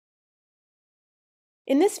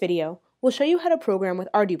In this video, we'll show you how to program with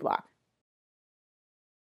Ardublock.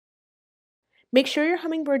 Make sure your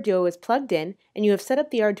Hummingbird Duo is plugged in and you have set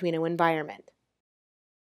up the Arduino environment.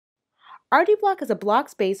 Ardublock is a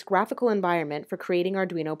blocks-based graphical environment for creating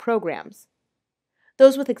Arduino programs.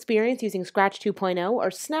 Those with experience using Scratch 2.0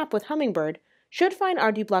 or Snap with Hummingbird should find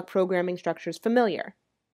Ardublock programming structures familiar.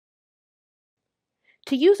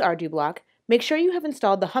 To use Ardublock, make sure you have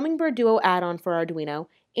installed the Hummingbird Duo add-on for Arduino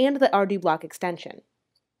and the Ardublock extension.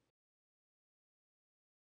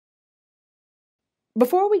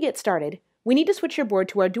 Before we get started, we need to switch your board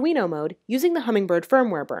to Arduino mode using the Hummingbird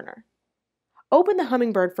firmware burner. Open the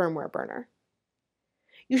Hummingbird firmware burner.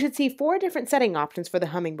 You should see 4 different setting options for the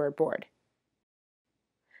Hummingbird board.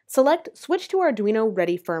 Select Switch to Arduino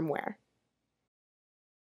Ready Firmware.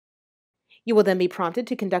 You will then be prompted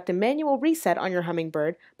to conduct a manual reset on your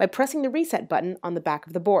Hummingbird by pressing the reset button on the back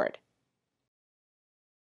of the board.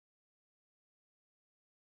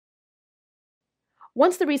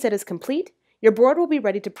 Once the reset is complete, your board will be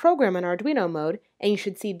ready to program in Arduino mode, and you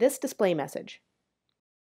should see this display message.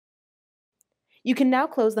 You can now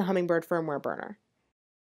close the Hummingbird firmware burner.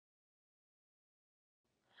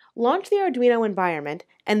 Launch the Arduino environment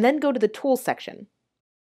and then go to the Tools section.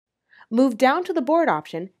 Move down to the Board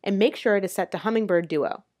option and make sure it is set to Hummingbird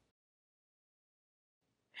Duo.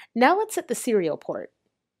 Now let's set the serial port.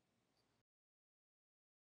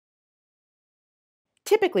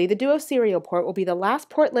 Typically, the Duo serial port will be the last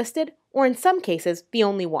port listed, or in some cases, the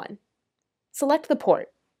only one. Select the port.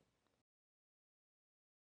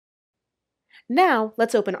 Now,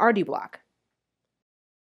 let's open Ardublock.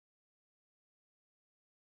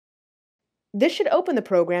 This should open the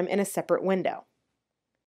program in a separate window.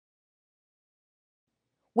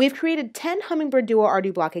 We've created 10 Hummingbird Duo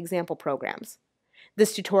Ardublock example programs.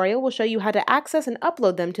 This tutorial will show you how to access and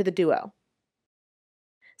upload them to the Duo.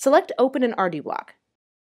 Select Open in Ardublock.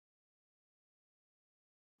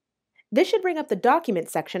 This should bring up the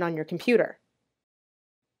Documents section on your computer.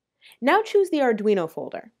 Now choose the Arduino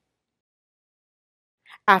folder.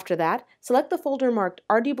 After that, select the folder marked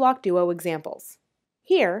Ardublock Duo Examples.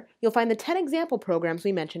 Here, you'll find the 10 example programs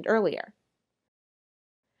we mentioned earlier.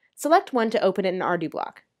 Select one to open it in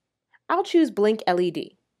Ardublock. I'll choose Blink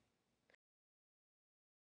LED.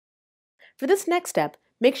 For this next step,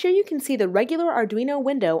 make sure you can see the regular Arduino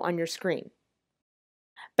window on your screen.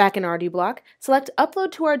 Back in Ardublock, select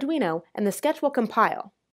Upload to Arduino and the sketch will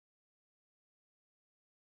compile.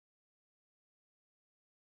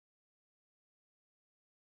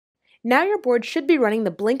 Now your board should be running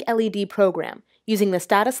the Blink LED program, using the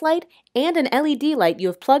status light and an LED light you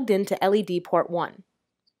have plugged into LED port 1.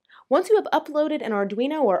 Once you have uploaded an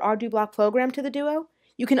Arduino or Ardublock program to the Duo,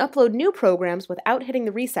 you can upload new programs without hitting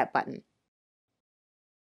the reset button.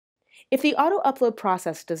 If the auto-upload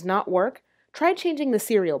process does not work, try changing the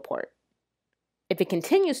serial port. If it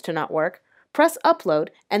continues to not work, press Upload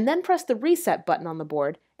and then press the Reset button on the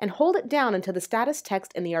board and hold it down until the status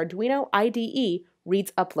text in the Arduino IDE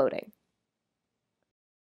reads Uploading.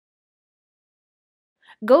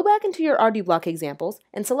 Go back into your Ardublock examples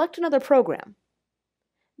and select another program.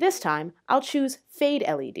 This time, I'll choose Fade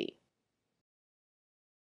LED.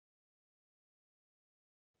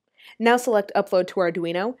 Now select Upload to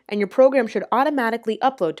Arduino and your program should automatically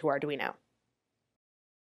upload to Arduino.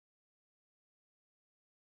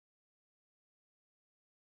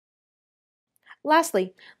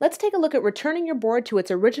 Lastly, let's take a look at returning your board to its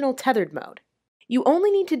original tethered mode. You only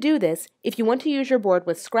need to do this if you want to use your board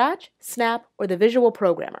with Scratch, Snap, or the Visual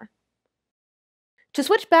Programmer. To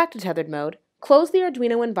switch back to tethered mode, close the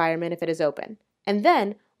Arduino environment if it is open, and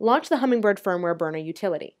then launch the Hummingbird firmware burner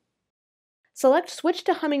utility. Select Switch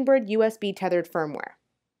to Hummingbird USB tethered firmware.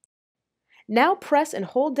 Now press and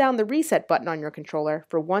hold down the reset button on your controller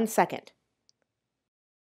for 1 second.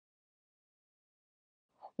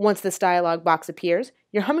 Once this dialog box appears,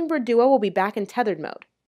 your Hummingbird Duo will be back in tethered mode.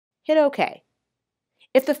 Hit OK.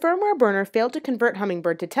 If the firmware burner failed to convert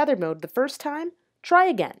Hummingbird to tethered mode the first time, try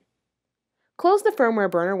again. Close the firmware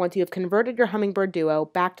burner once you have converted your Hummingbird Duo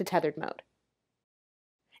back to tethered mode.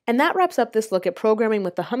 And that wraps up this look at programming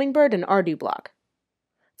with the Hummingbird and Ardublock.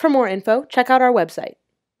 For more info, check out our website.